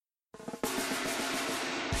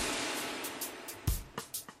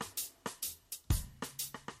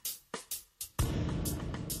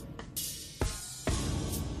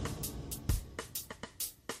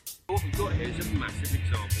What we've got here is a massive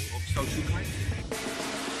example of social cleansing.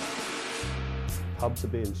 Pubs are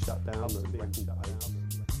being shut down.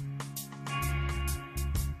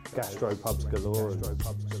 Gastro pubs galore.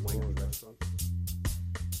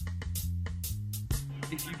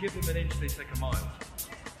 If you give them an inch, they take a mile.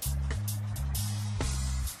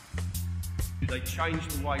 They change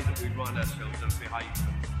the way that we run ourselves and behave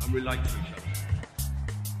and relate to each other.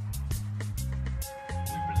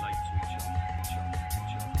 We relate to each other.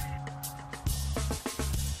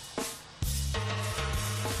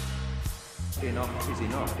 Enough is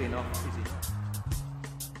enough. Enough is enough.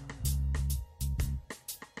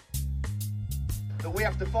 That we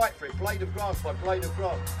have to fight for it, blade of grass by blade of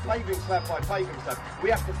grass, paving slab by paving slab.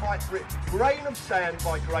 We have to fight for it, grain of sand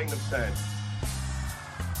by grain of sand.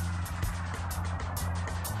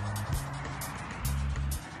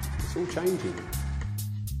 It's all changing.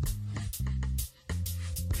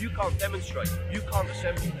 You can't demonstrate, you can't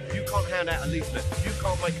assemble, you can't hand out a leaflet, you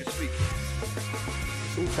can't make a speech.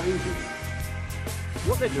 It's all changing.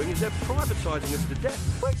 What they're doing is they're privatising us to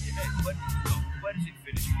death. Where does it end? Where does it stop? Where does it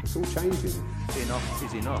finish? It's all changing. Enough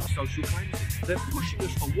is enough. Social cleansing. They're pushing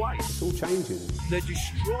us away. It's all changing. They're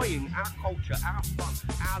destroying our culture, our fun,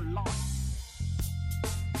 our life.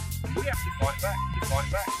 We have to fight back, to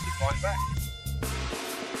fight back, to fight back.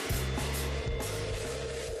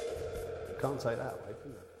 You can't take that away, can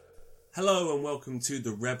you? Hello and welcome to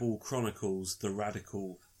the Rebel Chronicles, the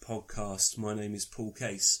Radical podcast. My name is Paul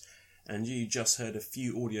Case, and you just heard a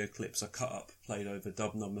few audio clips I cut up, played over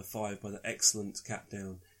dub number 5 by the excellent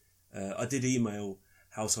Capdown. I did email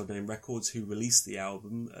Household Name Records, who released the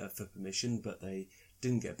album, for permission, but they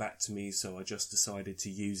didn't get back to me, so I just decided to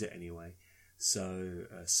use it anyway. So,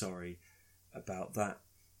 sorry about that.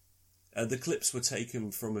 The clips were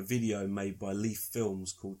taken from a video made by Leaf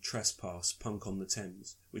Films called Trespass, Punk on the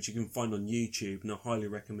Thames, which you can find on YouTube, and I highly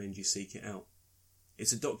recommend you seek it out.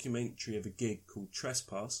 It's a documentary of a gig called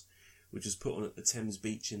Trespass, which was put on at the Thames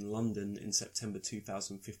Beach in London in September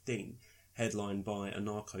 2015, headlined by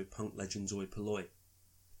anarcho-punk legends Oi Polloi.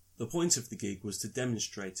 The point of the gig was to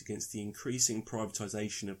demonstrate against the increasing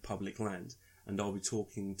privatisation of public land, and I'll be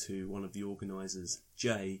talking to one of the organisers,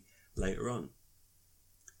 Jay, later on.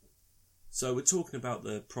 So we're talking about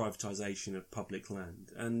the privatisation of public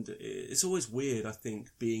land, and it's always weird, I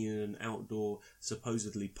think, being in an outdoor,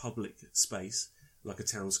 supposedly public space, like a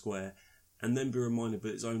town square, and then be reminded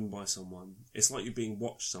that it's owned by someone. It's like you're being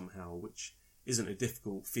watched somehow, which isn't a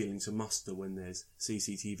difficult feeling to muster when there's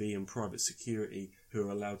CCTV and private security who are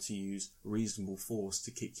allowed to use reasonable force to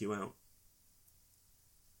kick you out.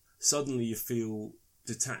 Suddenly you feel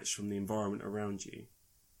detached from the environment around you.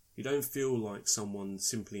 You don't feel like someone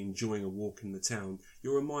simply enjoying a walk in the town.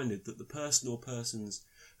 You're reminded that the person or persons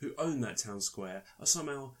who own that town square are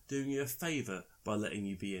somehow doing you a favour by letting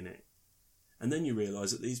you be in it. And then you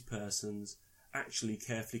realise that these persons actually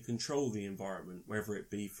carefully control the environment, whether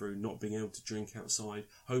it be through not being able to drink outside,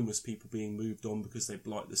 homeless people being moved on because they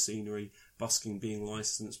blight the scenery, busking being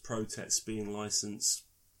licensed, protests being licensed,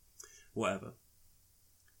 whatever.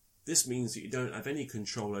 This means that you don't have any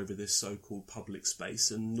control over this so-called public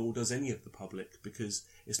space, and nor does any of the public, because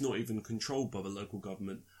it's not even controlled by the local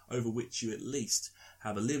government, over which you at least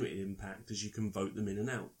have a limited impact as you can vote them in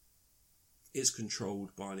and out. It's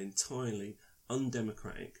controlled by an entirely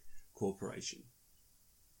undemocratic corporation.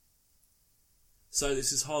 So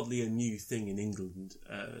this is hardly a new thing in England.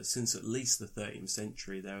 Since at least the 13th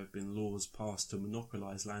century there have been laws passed to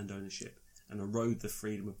monopolise land ownership and erode the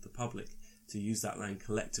freedom of the public to use that land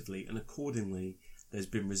collectively, and accordingly there's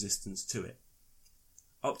been resistance to it.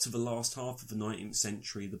 Up to the last half of the 19th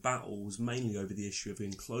century the battle was mainly over the issue of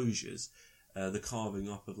enclosures, the carving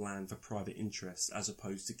up of land for private interests as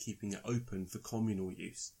opposed to keeping it open for communal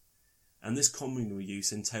use. And this communal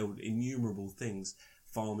use entailed innumerable things: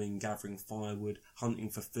 farming, gathering firewood,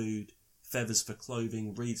 hunting for food, feathers for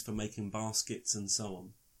clothing, reeds for making baskets, and so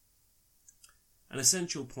on. An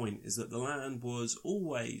essential point is that the land was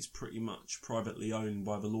always pretty much privately owned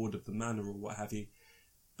by the lord of the manor or what have you,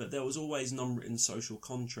 but there was always an unwritten social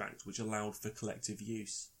contract which allowed for collective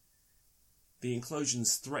use. The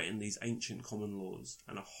enclosures threatened these ancient common laws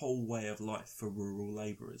and a whole way of life for rural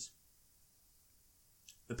labourers.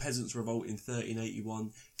 The Peasants' Revolt in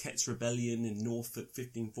 1381, Kett's Rebellion in Norfolk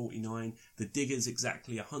 1549, the Diggers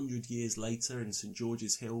exactly 100 years later in St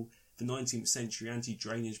George's Hill, the 19th century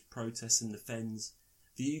anti-drainage protests in the Fens.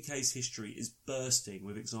 The UK's history is bursting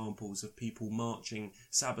with examples of people marching,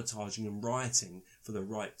 sabotaging and rioting for the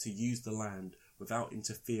right to use the land without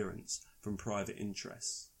interference from private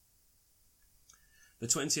interests. The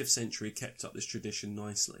 20th century kept up this tradition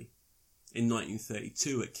nicely. In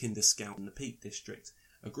 1932 at Kinder Scout in the Peak District,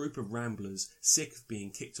 a group of ramblers, sick of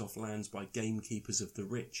being kicked off lands by gamekeepers of the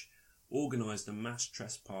rich, organised a mass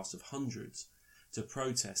trespass of hundreds to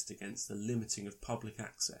protest against the limiting of public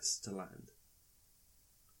access to land.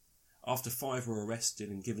 After 5 were arrested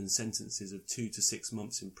and given sentences of 2 to 6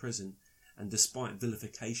 months in prison, and despite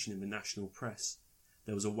vilification in the national press,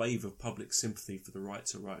 there was a wave of public sympathy for the right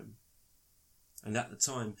to roam. And at the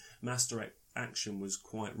time, mass direct action was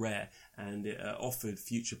quite rare, and it offered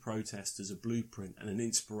future protesters a blueprint and an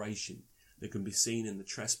inspiration that can be seen in the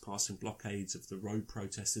trespassing blockades of the road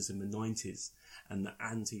protesters in the 90s and the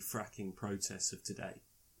anti-fracking protests of today.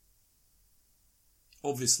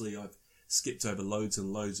 Obviously, I've skipped over loads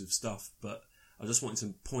and loads of stuff, but I just wanted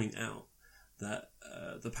to point out that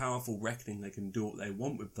the powerful reckoning they can do what they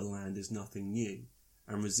want with the land is nothing new,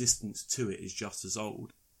 and resistance to it is just as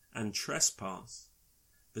old. And trespass,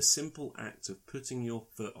 the simple act of putting your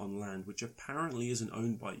foot on land which apparently isn't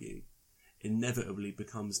owned by you, inevitably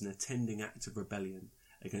becomes an attending act of rebellion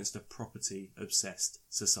against a property-obsessed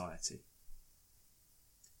society.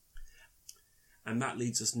 And that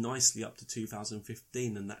leads us nicely up to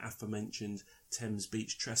 2015 and the aforementioned Thames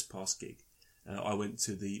Beach Trespass gig. I went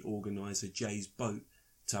to the organiser Jay's boat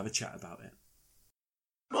to have a chat about it.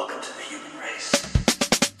 Welcome to the human race.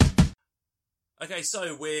 Okay,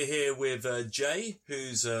 so we're here with Jay,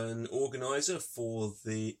 who's an organiser for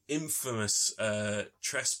the infamous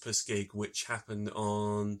Trespass gig, which happened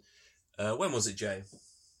on... when was it, Jay?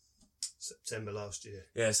 September last year.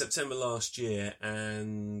 Yeah, September last year,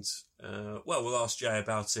 and we'll ask Jay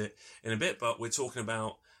about it in a bit, but we're talking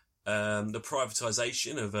about the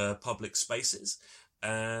privatisation of public spaces,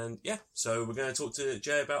 and yeah, so we're going to talk to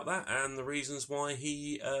Jay about that and the reasons why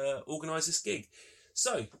he organised this gig.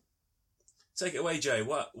 So, take it away, Jay.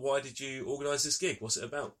 Why did you organise this gig? What's it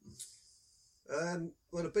about?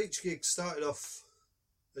 Well, the beach gig started off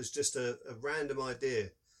as just a random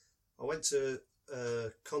idea. I went to a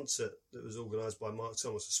concert that was organised by Mark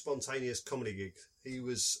Thomas, a spontaneous comedy gig. He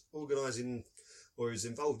was organising, or he was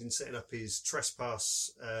involved in setting up his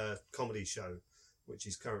Trespass comedy show, which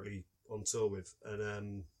he's currently on tour with.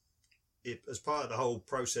 And as part of the whole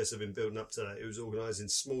process of him building up to that, he was organising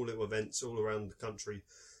small little events all around the country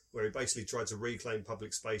where he basically tried to reclaim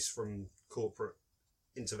public space from corporate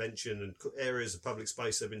intervention, and areas of public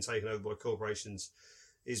space that have been taken over by corporations.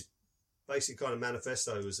 His basic kind of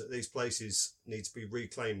manifesto was that these places need to be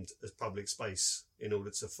reclaimed as public space in order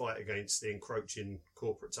to fight against the encroaching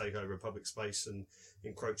corporate takeover of public space and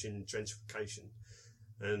encroaching gentrification.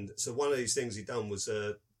 And so one of these things he'd done was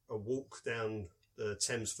a walk down the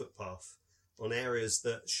Thames footpath on areas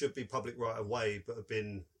that should be public right of way but have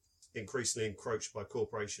been increasingly encroached by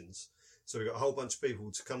corporations. So we got a whole bunch of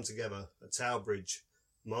people to come together at Tower Bridge,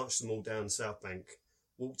 marched them all down the South Bank,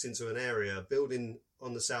 walked into an area, a building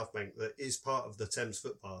on the South Bank that is part of the Thames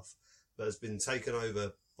footpath but has been taken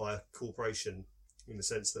over by a corporation in the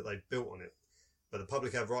sense that they built on it. But the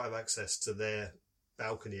public have right of access to their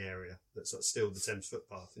balcony area that's still the Thames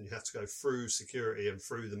footpath, and you have to go through security and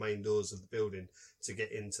through the main doors of the building to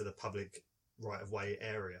get into the public right of way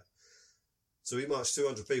area. So we marched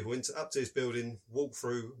 200 people up to his building, walked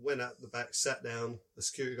through, went out the back, sat down. The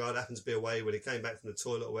security guard happened to be away. When he came back from the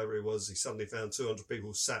toilet or wherever he was, he suddenly found 200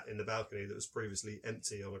 people sat in the balcony that was previously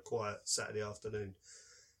empty on a quiet Saturday afternoon,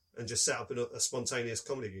 and just sat up in a spontaneous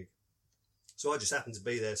comedy gig. So I just happened to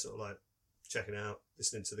be there, sort of like checking out,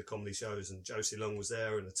 listening to the comedy shows, and Josie Long was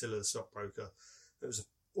there and Attila the stockbroker. It was an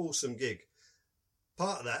awesome gig.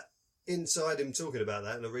 Part of that, inside him talking about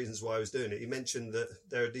that and the reasons why he was doing it, he mentioned that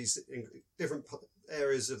there are these different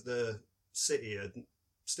areas of the city are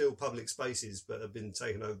still public spaces but have been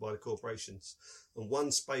taken over by the corporations, and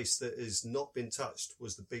one space that has not been touched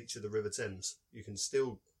was the beach of the River Thames. You can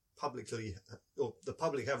still the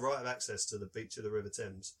public have right of access to the beach of the River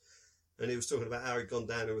Thames. And he was talking about how he'd gone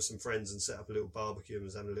down there with some friends and set up a little barbecue and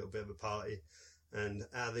was having a little bit of a party, and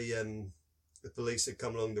how the police had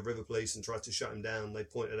come along, the river police, and tried to shut him down. They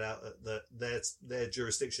pointed out that their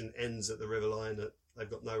jurisdiction ends at the river line, that they've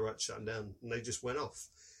got no right to shut him down, and they just went off.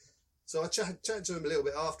 So I chatted to him a little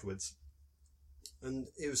bit afterwards, and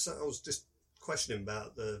I was just questioning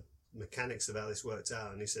about the mechanics of how this worked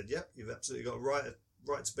out, and he said, "Yep, you've absolutely got a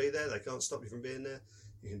right to be there. They can't stop you from being there.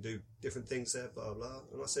 You can do different things there, blah blah."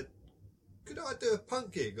 And I said, "Could I do a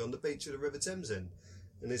punk gig on the beach of the River Thames then?"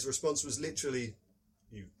 And his response was literally,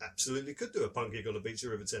 "You absolutely could do a punk gig on the beach of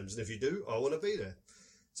the River Thames, and if you do, I want to be there."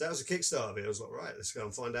 So that was the kickstart of it. I was like, right, let's go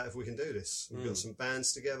and find out if we can do this. We got some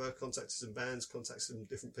bands together, contacted some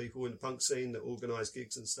different people in the punk scene that organised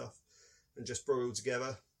gigs and stuff, and just brought it all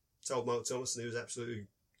together. Told Mark Thomas, and he was absolutely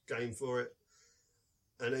game for it.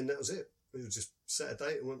 And then that was it. We just set a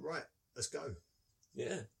date and went, right, let's go.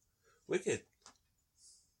 Yeah, wicked.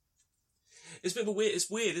 It's a bit of a weird. It's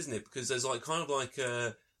weird, isn't it? Because there's like kind of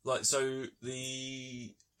like so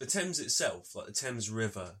the Thames itself, like the Thames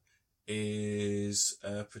River, is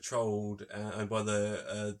patrolled by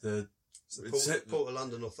the Port of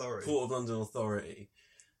London Authority. Port of London Authority.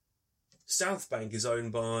 South Bank is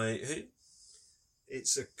owned by who?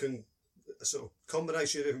 It's a sort of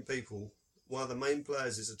combination of different people. One of the main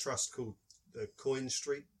players is a trust called the Coin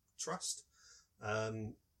Street Trust.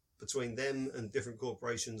 Between them and different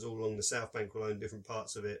corporations all along the South Bank will own different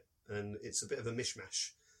parts of it, and it's a bit of a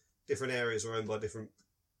mishmash. Different areas are owned by different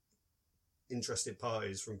interested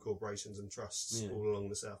parties from corporations and trusts all along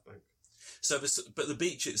the South Bank. So, but the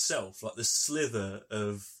beach itself, like the slither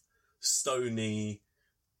of stony,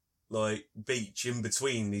 like beach in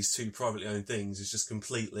between these two privately owned things, is just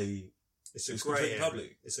completely. It's grey area.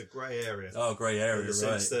 Public. It's a grey area. Oh, grey area, in the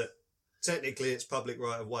sense that technically it's public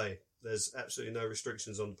right of way. There's absolutely no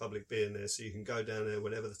restrictions on the public being there, so you can go down there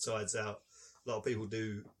whenever the tide's out. A lot of people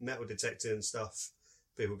do metal detecting and stuff.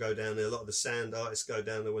 People go down there. A lot of the sand artists go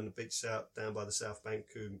down there when the beach's out, down by the South Bank,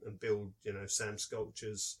 and build, sand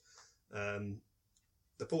sculptures.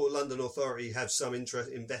 The Port of London Authority have some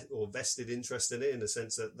vested interest in it, in the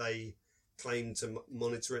sense that they claim to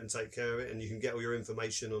monitor it and take care of it, and you can get all your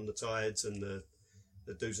information on the tides and the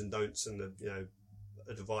do's and don'ts and the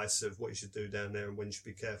advice of what you should do down there and when you should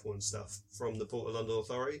be careful and stuff from the Port of London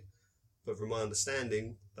Authority. But from my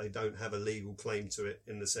understanding, they don't have a legal claim to it,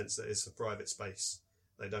 in the sense that it's a private space.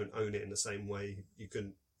 They don't own it in the same way. You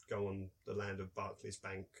couldn't go on the land of Barclays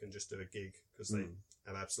Bank and just do a gig, because they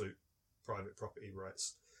have absolute private property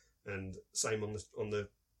rights. And same on the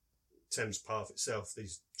Thames Path itself.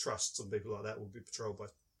 These trusts and people like that will be patrolled by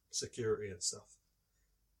security and stuff.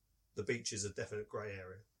 The beach is a definite grey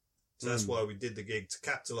area. So that's why we did the gig, to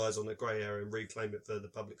capitalise on the grey area and reclaim it for the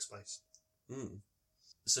public space.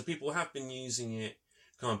 So people have been using it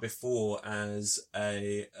kind of before as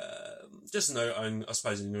a just in their own, I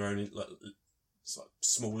suppose, in their own like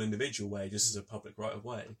small individual way, just as a public right of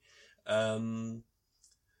way.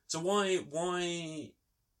 So why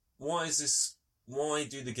is this? Why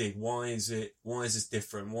do the gig? Why is this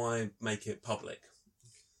different? Why make it public?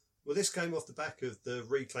 Well, this came off the back of the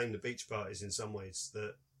Reclaim the Beach parties in some ways.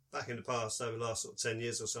 That back in the past, over the last sort of 10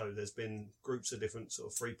 years or so, there's been groups of different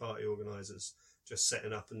sort of free party organisers just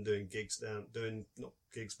setting up and doing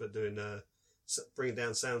bringing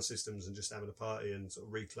down sound systems and just having a party and sort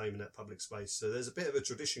of reclaiming that public space. So there's a bit of a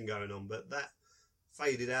tradition going on, but that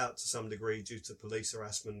faded out to some degree due to police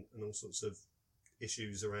harassment and all sorts of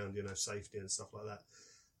issues around, safety and stuff like that.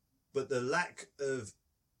 But the lack of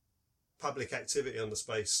public activity on the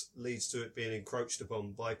space leads to it being encroached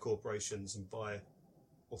upon by corporations and by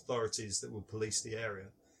authorities that will police the area.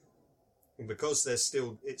 And because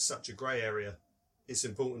it's such a grey area, it's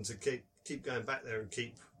important to keep going back there and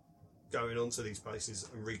keep going onto these places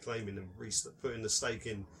and reclaiming them, putting the stake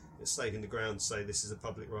in the ground to say this is a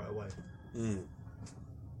public right of way.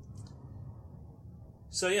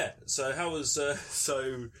 So yeah, so how was I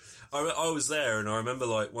was there, and I remember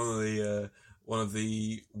like one of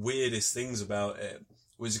the weirdest things about it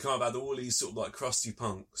was you kind of had all these sort of like crusty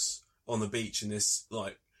punks on the beach in this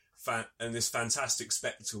like this fantastic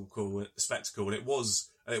spectacle, and it was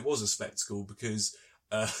a spectacle because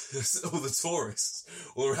all the tourists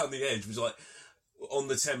all around the edge was like on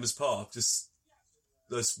the Thames Path just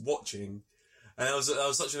watching. And that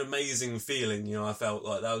was such an amazing feeling, I felt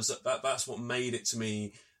like that's what made it to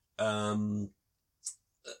me,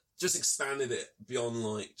 just expanded it beyond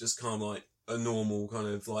like, just kind of like a normal kind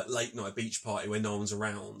of like late night beach party where no one's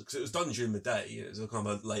around. Because it was done during the day, it was a kind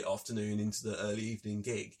of a late afternoon into the early evening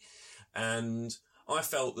gig. And I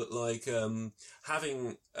felt that like,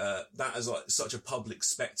 having, that as like such a public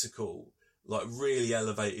spectacle, like really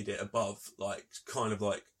elevated it above like, kind of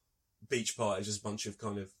like beach party, just a bunch of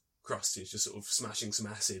kind of crusties just sort of smashing some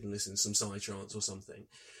acid and listening to some psytrance or something.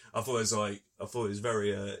 I thought it was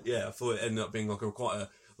very, I thought it ended up being like quite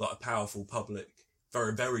a powerful public,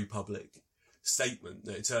 very, very public statement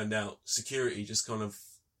that it turned out security just kind of,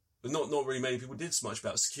 not really many people did so much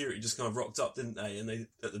about security, just kind of rocked up, didn't they? And they,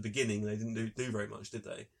 at the beginning, they didn't do very much, did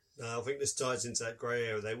they? No, I think this ties into that grey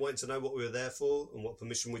area. They wanted to know what we were there for and what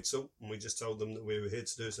permission we'd sought, and we just told them that we were here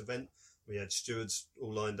to do this event. We had stewards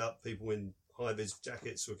all lined up, people in high-vis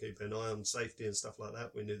jackets were keeping an eye on safety and stuff like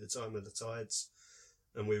that. We knew the time of the tides,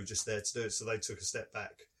 and we were just there to do it. So they took a step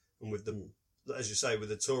back, and with the, as you say, with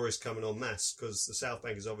the tourists coming en masse, because the South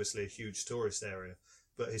Bank is obviously a huge tourist area,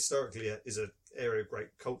 but historically is an area of great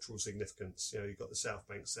cultural significance. You've got the South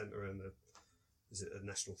Bank Centre and the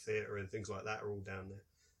National Theatre and things like that are all down there.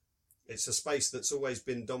 It's a space that's always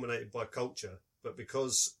been dominated by culture, But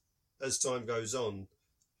because as time goes on,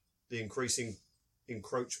 the increasing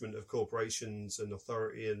encroachment of corporations and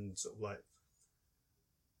authority and sort of like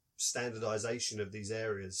standardization of these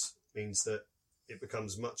areas means that it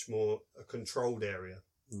becomes much more a controlled area.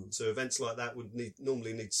 So events like that would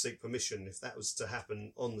normally need to seek permission. If that was to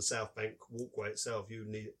happen on the South Bank walkway itself, you would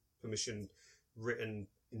need permission written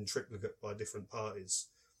in triplicate by different parties,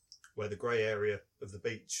 where the grey area of the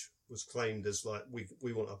beach was claimed as like,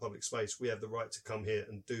 we want our public space. We have the right to come here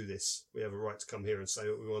and do this. We have a right to come here and say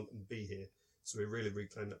what we want and be here. So we really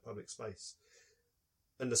reclaim that public space.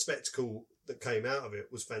 And the spectacle that came out of it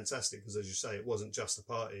was fantastic because, as you say, it wasn't just a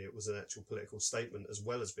party. It was an actual political statement as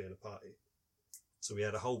well as being a party. So we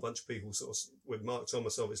had a whole bunch of people sort of, with Mark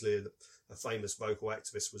Thomas, obviously a famous vocal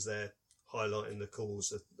activist, was there highlighting the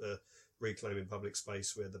cause of reclaiming public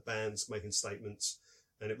space. We had the bands making statements,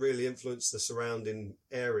 and it really influenced the surrounding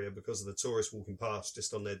area because of the tourists walking past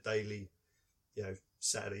just on their daily,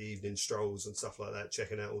 Saturday evening strolls and stuff like that,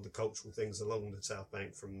 checking out all the cultural things along the South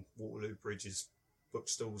Bank, from Waterloo Bridges,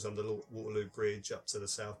 bookstools under the Waterloo Bridge up to the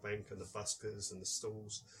South Bank and the buskers and the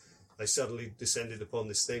stalls. They suddenly descended upon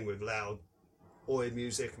this thing with loud Oi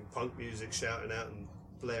music and punk music shouting out and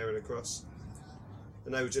blaring across,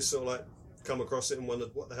 and they would just sort of like come across it and wondered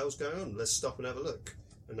what the hell's going on, let's stop and have a look.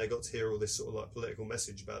 And they got to hear all this sort of like political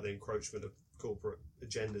message about the encroachment of corporate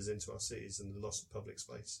agendas into our cities and the loss of public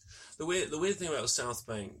space. The weird thing about the South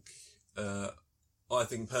Bank, I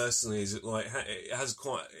think personally, is it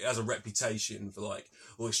has a reputation for like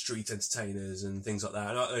all the street entertainers and things like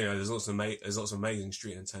that. And there's lots of amazing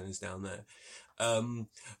street entertainers down there.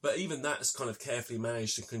 But even that's kind of carefully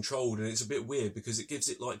managed and controlled, and it's a bit weird because it gives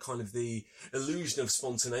it like kind of the illusion of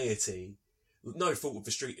spontaneity. No fault of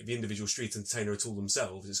the individual street entertainer at all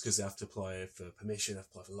themselves. It's because they have to apply for permission, they have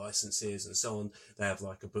to apply for licenses and so on. They have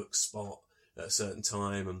like a booked spot at a certain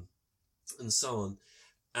time and so on.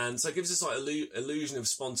 And so it gives this like illusion of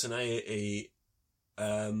spontaneity. Like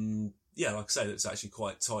I said, it's actually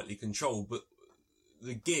quite tightly controlled. But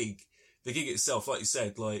the gig itself, like you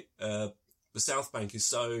said, the South Bank is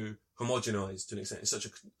so homogenised to an extent. It's such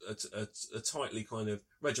a tightly kind of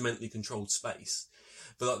regimentally controlled space.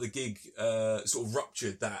 But like the gig sort of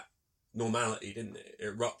ruptured that normality, didn't it?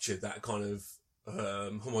 It ruptured that kind of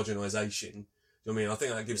homogenisation. You know what I mean? I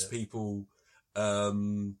think that gives people,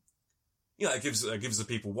 it gives the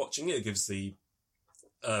people watching it. It gives the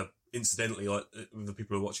incidentally, like the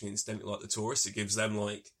people who are watching it incidentally, like the tourists. It gives them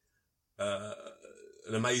like an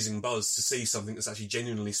amazing buzz to see something that's actually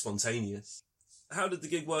genuinely spontaneous. How did the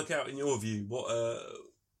gig work out in your view? What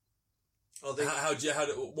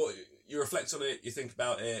what you reflect on it? You think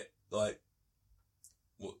about it, like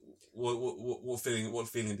what feeling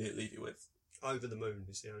did it leave you with? Over the moon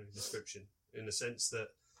is the only description, in the sense that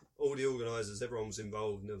all the organisers, everyone was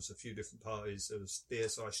involved, and there was a few different parties. There was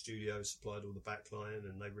BSI Studios supplied all the backline,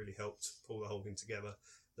 and they really helped pull the whole thing together.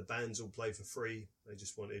 The bands all play for free. They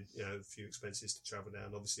just wanted, a few expenses to travel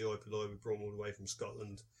down. Obviously, Oi Polloi, we brought them all the way from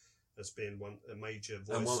Scotland as being a major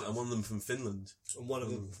voice. And one of them from Finland. And one of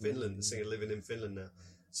them from Finland, the singer living in Finland now.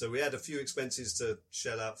 So we had a few expenses to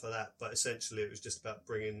shell out for that, but essentially it was just about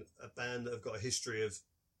bringing a band that have got a history of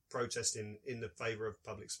protesting in the favour of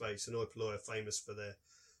public space. And Oi Polloi are famous for their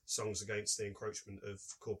songs against the encroachment of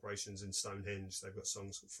corporations in Stonehenge. They've got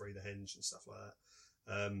songs called Free the Henge and stuff like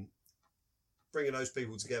that. Bringing those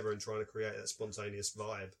people together and trying to create that spontaneous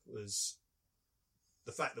vibe was,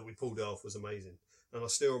 the fact that we pulled it off was amazing. And I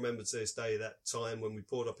still remember to this day that time when we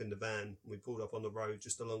pulled up in the van, we pulled up on the road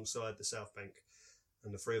just alongside the South Bank,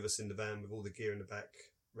 and the three of us in the van with all the gear in the back,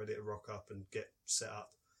 ready to rock up and get set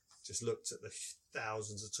up, just looked at the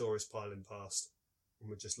thousands of tourists piling past, and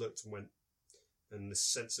we just looked and went, and this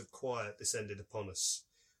sense of quiet descended upon us.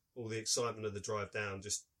 All the excitement of the drive down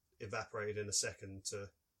just evaporated in a second to,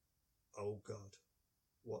 oh God,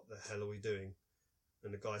 what the hell are we doing?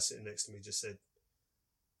 And the guy sitting next to me just said,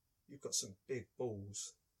 "You've got some big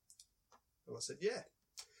balls." And I said, "Yeah,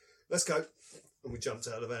 let's go." And we jumped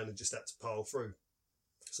out of the van and just had to pile through.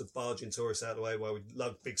 So barging tourists out of the way while we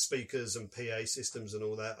lugged big speakers and PA systems and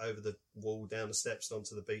all that over the wall, down the steps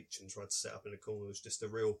onto the beach, and tried to set up in a corner. It was just a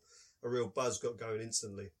real buzz got going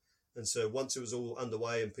instantly. And so once it was all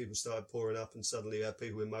underway and people started pouring up, and suddenly you had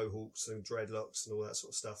people with mohawks and dreadlocks and all that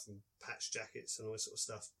sort of stuff, and patch jackets and all that sort of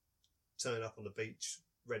stuff, turning up on the beach,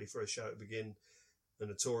 ready for a show to begin. And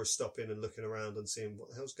the tourists stopping and looking around and seeing what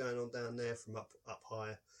the hell's going on down there from up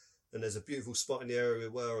higher. And there's a beautiful spot in the area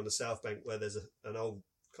we were on the South Bank where there's an old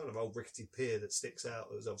rickety pier that sticks out.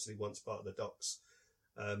 It was obviously once part of the docks.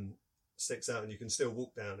 Sticks out, and you can still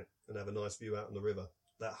walk down it and have a nice view out on the river.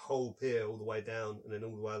 That whole pier all the way down and then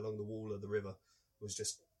all the way along the wall of the river was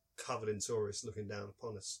just covered in tourists looking down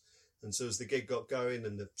upon us. And so as the gig got going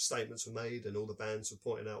and the statements were made and all the bands were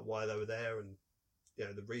pointing out why they were there and, you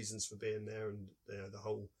know, the reasons for being there and, you know, the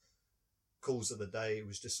whole cause of the day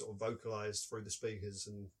was just sort of vocalised through the speakers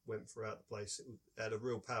and went throughout the place. It had a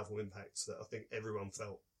real powerful impact that I think everyone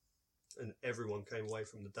felt, and everyone came away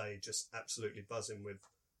from the day just absolutely buzzing with,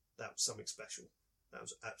 that was something special. That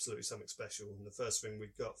was absolutely something special. And the first thing we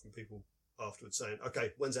got from people afterwards saying,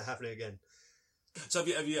 okay, when's it happening again? So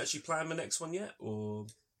have you actually planned the next one yet, or?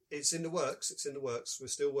 It's in the works. We're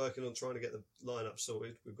still working on trying to get the lineup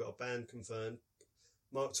sorted. We've got a band confirmed.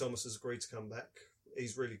 Mark Thomas has agreed to come back.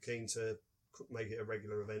 He's really keen to make it a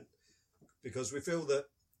regular event because we feel that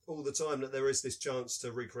all the time that there is this chance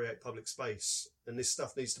to recreate public space, and this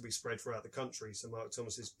stuff needs to be spread throughout the country. So Mark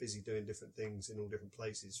Thomas is busy doing different things in all different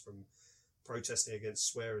places, from protesting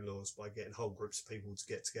against swearing laws by getting whole groups of people to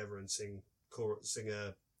get together and sing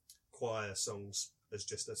choir songs as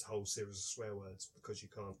just a whole series of swear words, because you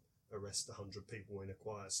can't arrest 100 people in a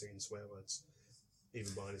choir singing swear words,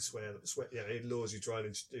 even by any swear. You know, any laws you try and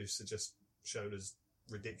introduce are just shown as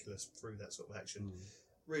ridiculous through that sort of action.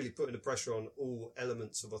 Really putting the pressure on all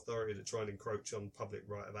elements of authority that try and encroach on public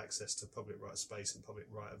right of access to public right of space and public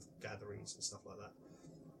right of gatherings and stuff like that.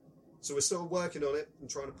 So we're still working on it and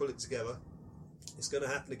trying to pull it together. It's going to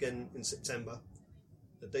happen again in September.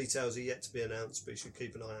 The details are yet to be announced, but you should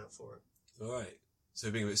keep an eye out for it. All right. So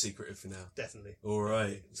being a bit secretive for now. Definitely. All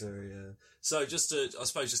right. So just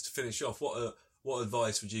to finish off, what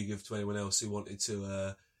advice would you give to anyone else who wanted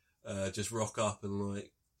to just rock up and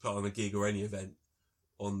like put on a gig or any event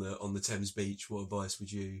on the Thames Beach? What advice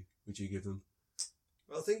would you give them?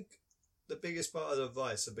 Well, I think the biggest part of the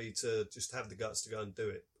advice would be to just have the guts to go and do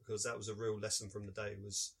it, because that was a real lesson from the day,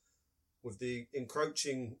 was with the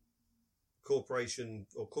encroaching corporation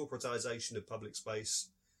or corporatisation of public space,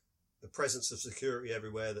 the presence of security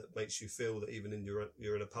everywhere that makes you feel that even in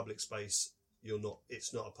you're in a public space,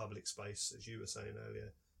 it's not a public space, as you were saying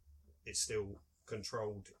earlier. It's still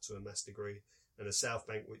controlled to a mass degree. And the South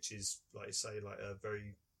Bank, which is, like you say, like a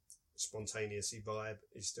very spontaneous vibe,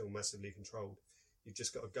 is still massively controlled. You've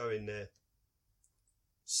just got to go in there,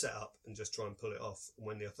 set up, and just try and pull it off. And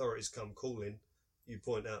when the authorities come calling, you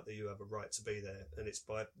point out that you have a right to be there. And it's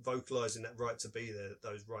by vocalising that right to be there that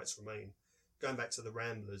those rights remain. Going back to the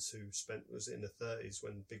Ramblers, who was in the 30s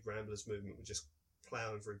when big Ramblers movement were just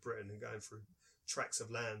ploughing through Britain and going through tracts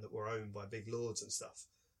of land that were owned by big lords and stuff.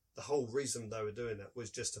 The whole reason they were doing that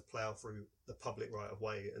was just to plough through the public right of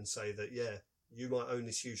way and say that, yeah, you might own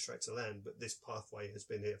this huge tract of land, but this pathway has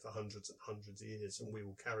been here for hundreds and hundreds of years, and we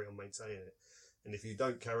will carry on maintaining it. And if you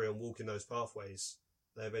don't carry on walking those pathways,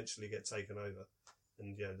 they eventually get taken over.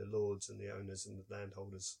 And, you know, the lords and the owners and the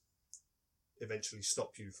landholders eventually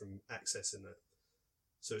stop you from accessing that.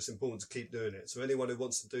 So it's important to keep doing it. So anyone who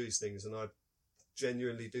wants to do these things, and I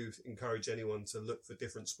genuinely do encourage anyone to look for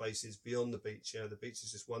different spaces beyond the beach. You know, the beach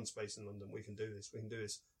is just one space in London. We can do this. We can do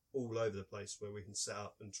this all over the place, where we can set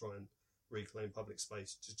up and try and reclaim public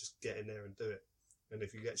space to just get in there and do it. And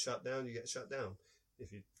if you get shut down, you get shut down.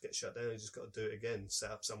 If you get shut down, you just got to do it again,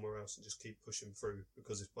 set up somewhere else and just keep pushing through.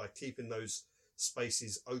 Because it's by keeping those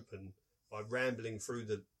spaces open, by rambling through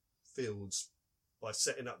the fields, by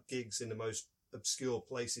setting up gigs in the most obscure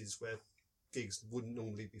places where gigs wouldn't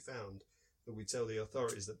normally be found, that we tell the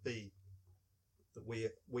authorities that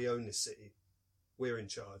we own this city, we're in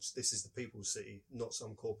charge, this is the people's city, not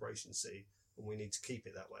some corporation city, and we need to keep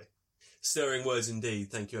it that way. Stirring words indeed.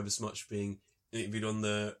 Thank you ever so much for being interviewed on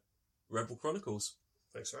the Rebel Chronicles.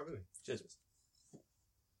 Thanks for having me. Cheers.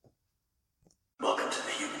 Welcome to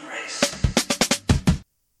the human race.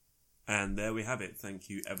 And there we have it. Thank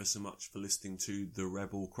you ever so much for listening to the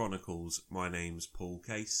Rebel Chronicles. My name's Paul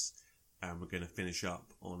Case, and we're going to finish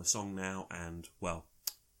up on a song now, and, well,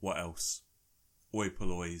 what else? Oi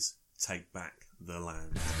Polloi's Take Back the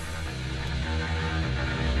Land.